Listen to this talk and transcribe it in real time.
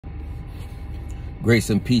Grace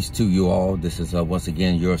and peace to you all. This is once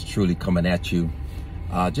again yours truly coming at you.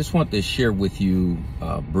 Just want to share with you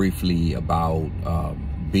briefly about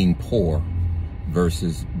being poor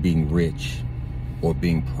versus being rich, or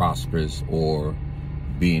being prosperous, or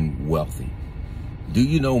being wealthy. Do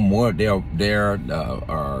you know more? There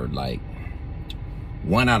are like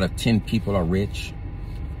 1 out of 10 people are rich.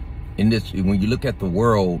 In this, when you look at the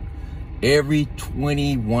world, every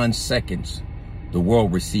 21 seconds, the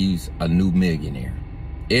world receives a new millionaire.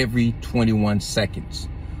 Every 21 seconds,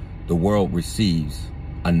 the world receives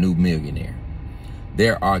a new millionaire.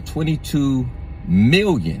 There are 22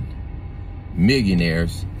 million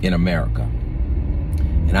millionaires in America.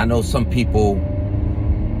 And I know some people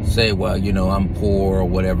say, well, you know, I'm poor or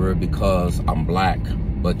whatever because I'm black.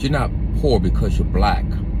 But you're not poor because you're black.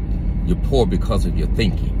 You're poor because of your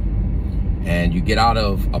thinking. And you get out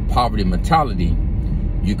of a poverty mentality,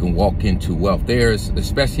 you can walk into wealth. There's,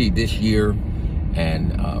 especially this year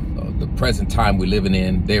and the present time we're living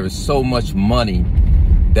in, there is so much money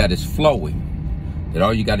that is flowing that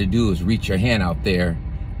all you got to do is reach your hand out there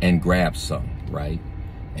and grab some, right?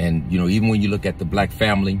 And, you know, even when you look at the black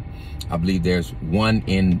family, I believe there's 1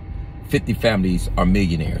 in 50 families are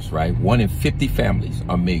millionaires, right? 1 in 50 families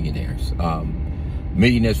are millionaires.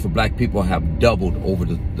 Millionaires for black people have doubled over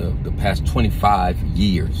the past 25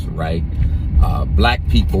 years, right? Black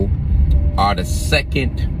people are the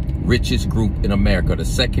second richest group in America, the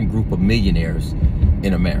second group of millionaires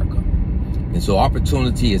in America. And so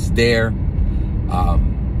opportunity is there.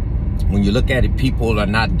 When you look at it, people are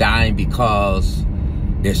not dying because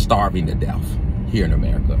they're starving to death here in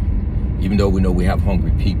America. Even though we know we have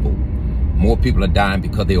hungry people, more people are dying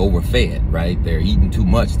because they're overfed, right? They're eating too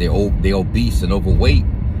much. They're obese and overweight.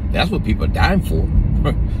 That's what people are dying for.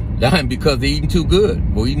 Dying because they're eating too good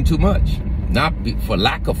or eating too much, not for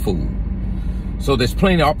lack of food. So there's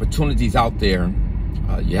plenty of opportunities out there.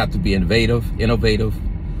 You have to be innovative.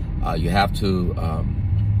 You have to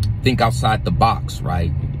think outside the box,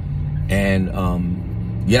 right? And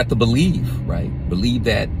you have to believe, right? Believe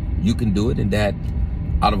that you can do it, and that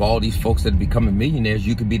out of all these folks that are becoming millionaires,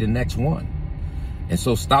 you could be the next one. And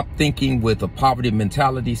so stop thinking with a poverty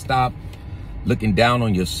mentality. Stop looking down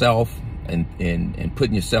on yourself and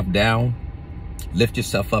putting yourself down. Lift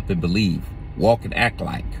yourself up and believe. Walk and act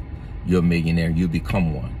like you're a millionaire. You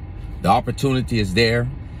become one. The opportunity is there.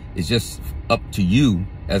 It's just up to you,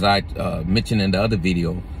 as I mentioned in the other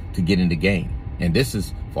video, to get in the game. And this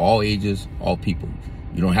is for all ages, all people.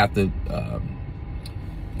 You don't have to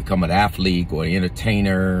become an athlete or an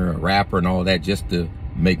entertainer, a rapper and all that just to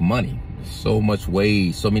make money. There's so much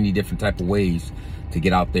ways, so many different type of ways to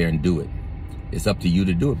get out there and do it. It's up to you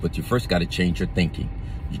to do it, but you first got to change your thinking.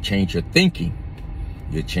 You change your thinking,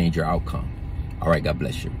 you change your outcome. All right, God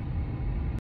bless you.